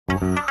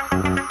On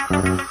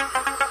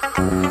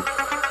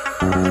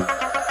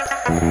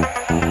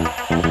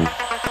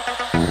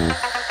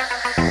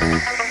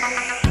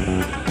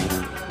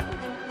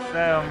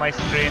my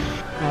screen.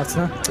 What's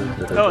that?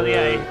 Oh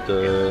yeah.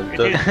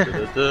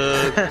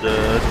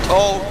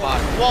 Oh my!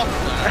 What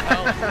the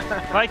hell?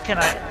 Why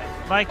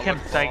can't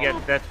I get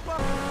that?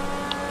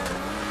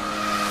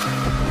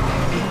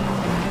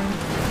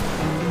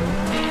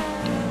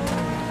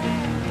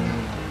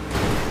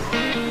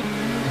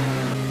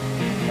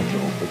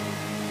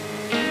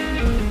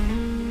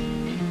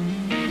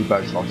 You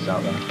both lost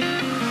out there.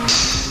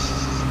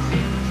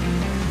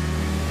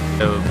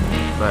 Oh,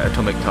 that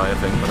atomic tire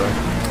thing, by the way.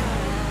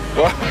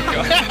 Oh my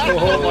god!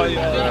 Oh my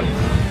god!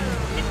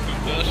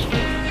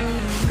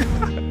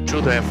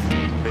 Should have,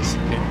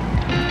 basically.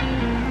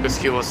 Because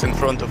he was in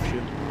front of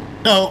you.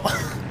 No!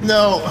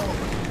 No!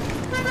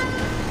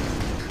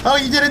 Oh,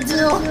 you did it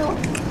too!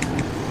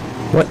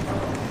 What?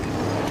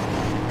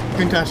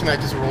 Countach and I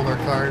just rolled our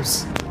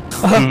cars.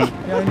 Yeah,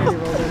 I nearly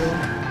rolled it in.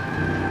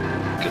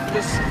 Could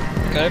this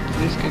guy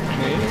please get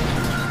creative?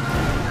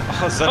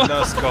 Oh,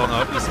 Zenda's gone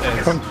up his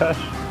ass. Countach,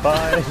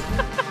 bye!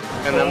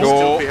 And I'm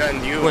still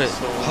behind you, Wait,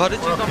 so... how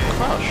did you not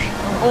crash?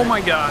 Oh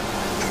my god!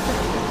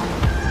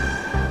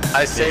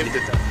 I saved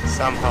it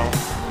somehow.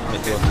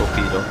 Maybe a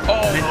torpedo.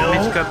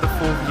 Mitch got the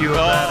full view of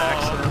that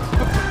accident.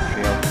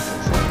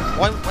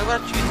 Why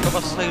weren't you go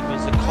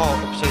sideways the car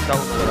upside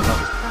down or whatever?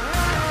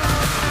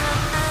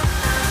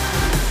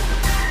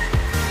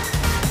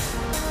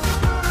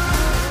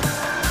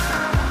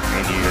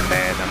 Maybe you're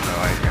mad, I'm no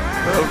idea.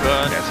 Oh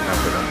god. That's not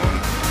what I'm on.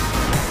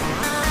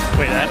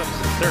 Wait, Adam's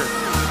in third.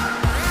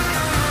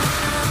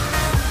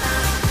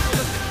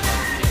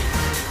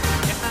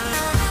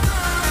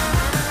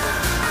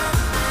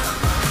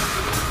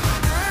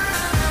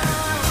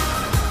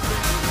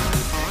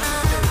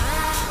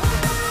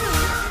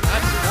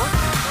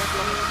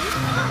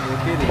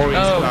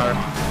 Oh.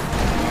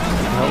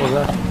 What was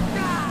that?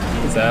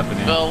 What's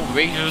happening? Well,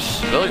 Razor's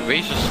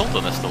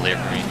Sultan is still here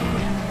for me.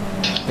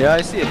 Yeah,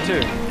 I see it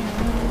too.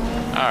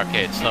 Ah,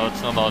 okay, it's not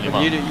only You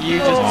one.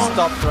 just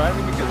stopped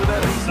driving because of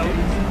that?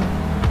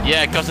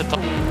 Yeah, because it... I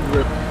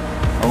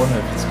wonder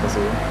if it's because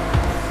of it.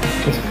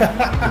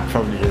 It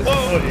probably is. Oh,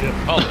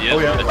 yeah. Oh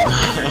yeah.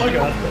 Oh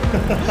god.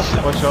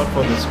 Watch out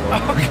for this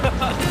one.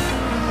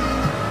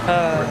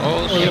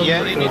 Oh shit,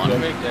 yeah, pretty much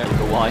quick there.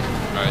 Go wide.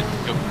 Alright,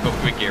 go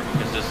quick here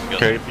because this is gonna...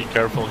 Okay, be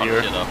careful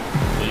here. Shit up.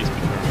 Please be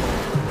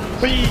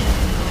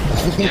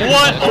careful.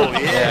 What? Oh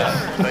yeah!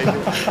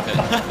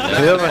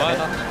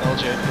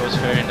 LJ goes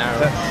very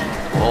narrow.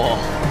 Oh.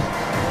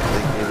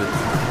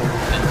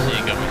 Didn't see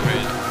it coming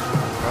through.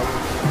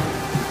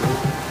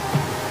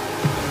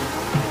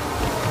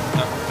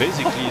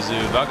 Basically, the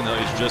Wagner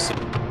is just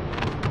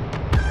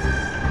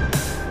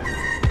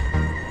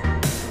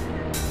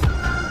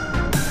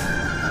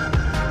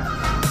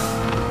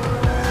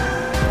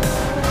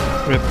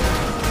What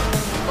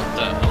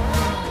the hell?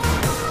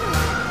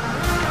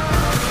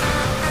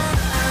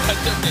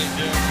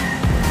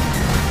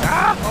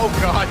 Ah! Oh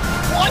god!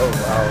 What? Oh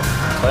wow.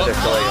 Quite a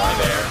delay on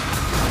there.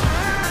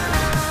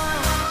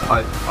 I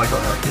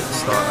got lucky at the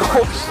start.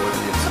 I just saw the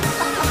incident.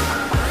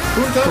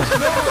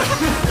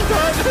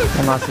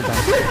 I'm not too bad.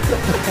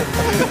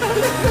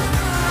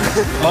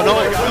 Oh no!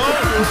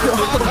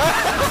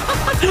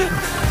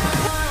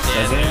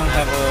 Does anyone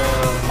have a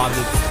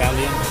modded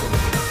scallion?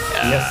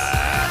 Yes.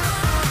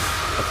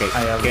 Okay,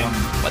 I have one.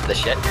 What the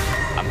shit?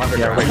 I'm under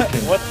Yeah, the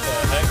what the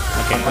heck?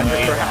 Okay, on your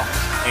AWOL.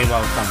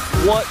 AWOL come.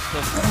 What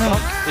the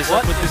fuck is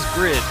up with this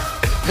grid?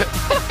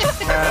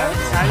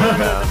 I don't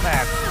know the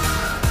map.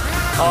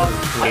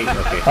 Okay,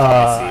 I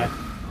see it.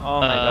 Oh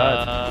my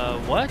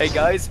god. What? Hey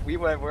guys,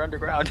 we're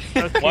underground.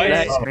 Why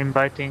is it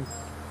inviting?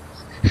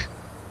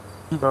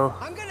 Go.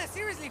 I'm gonna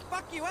seriously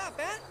fuck you up,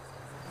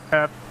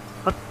 eh?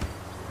 What?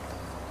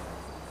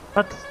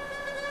 What?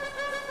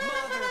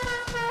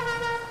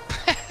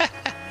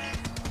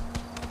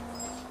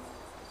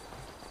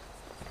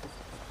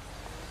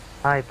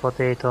 Hi,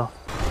 potato.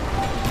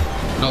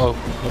 No,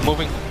 we're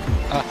moving.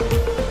 Ah.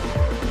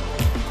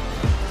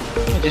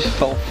 I just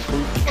fell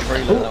through the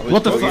trailer. That was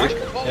What the weird.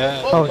 fuck?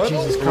 Yeah. Oh,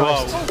 Jesus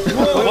Christ.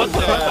 What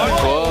the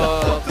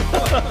fuck?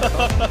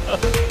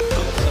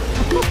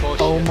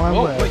 Oh my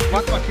word. Wait, I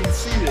can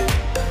see it.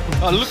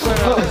 Oh, look where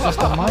I It's just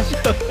a mice.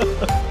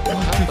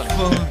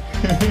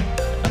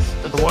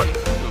 What?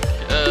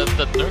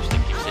 The nurse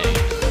thing keeps saying.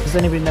 Does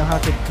anybody know how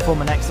to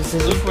perform an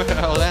exorcism? Look where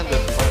I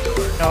landed.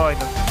 No, I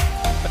don't.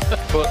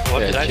 What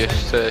did I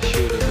just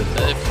shoot it.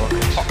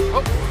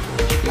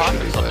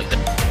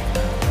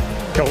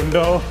 Oh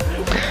no.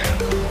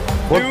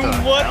 What the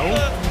hell?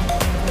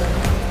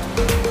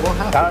 What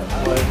happened? That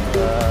was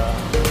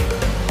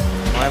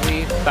Why are we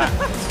back?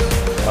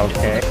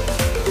 okay.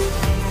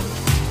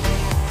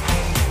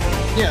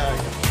 Yeah.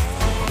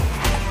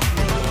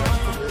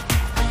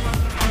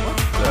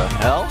 The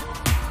hell?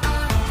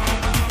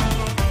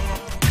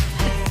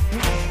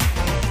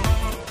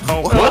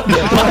 Oh, what?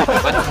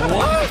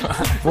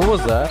 What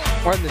was that?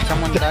 Why did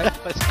someone die?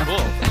 That's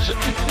cool.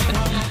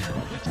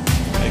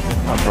 I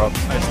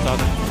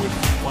started with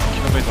 1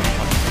 kilometer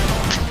plus.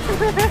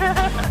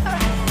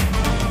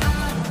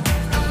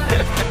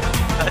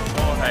 That's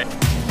alright.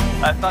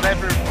 I thought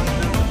everyone was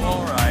doing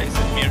alright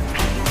here.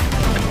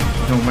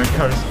 No, my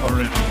car is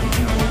already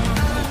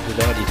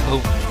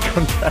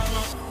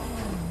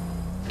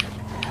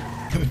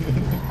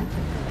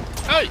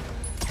Hey!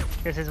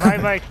 This is my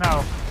bike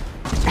now.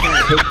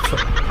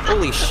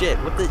 Holy shit,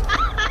 what the...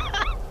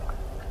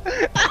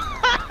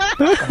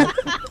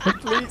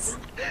 Please.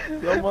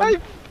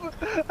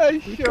 I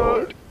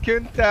shot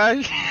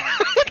Countach.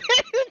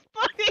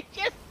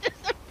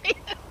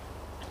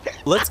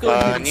 Let's go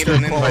ahead and need start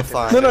an invite.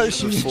 qualifying.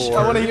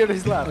 I want to hear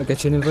his laugh. I'll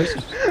get you an invite.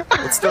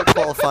 Let's start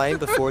qualifying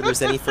before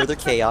there's any further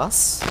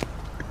chaos.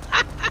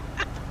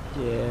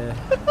 Yeah.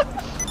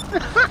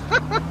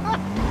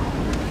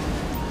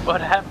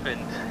 What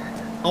happened?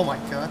 Oh my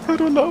god. I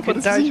don't know, but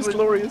it Countach seems was-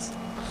 glorious.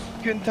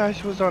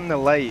 Countach was on the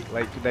light,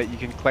 like that you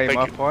can climb Thank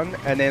up on,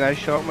 and then I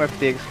shot him with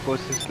the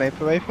explosive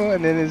sniper rifle,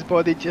 and then his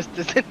body just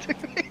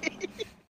disintegrated.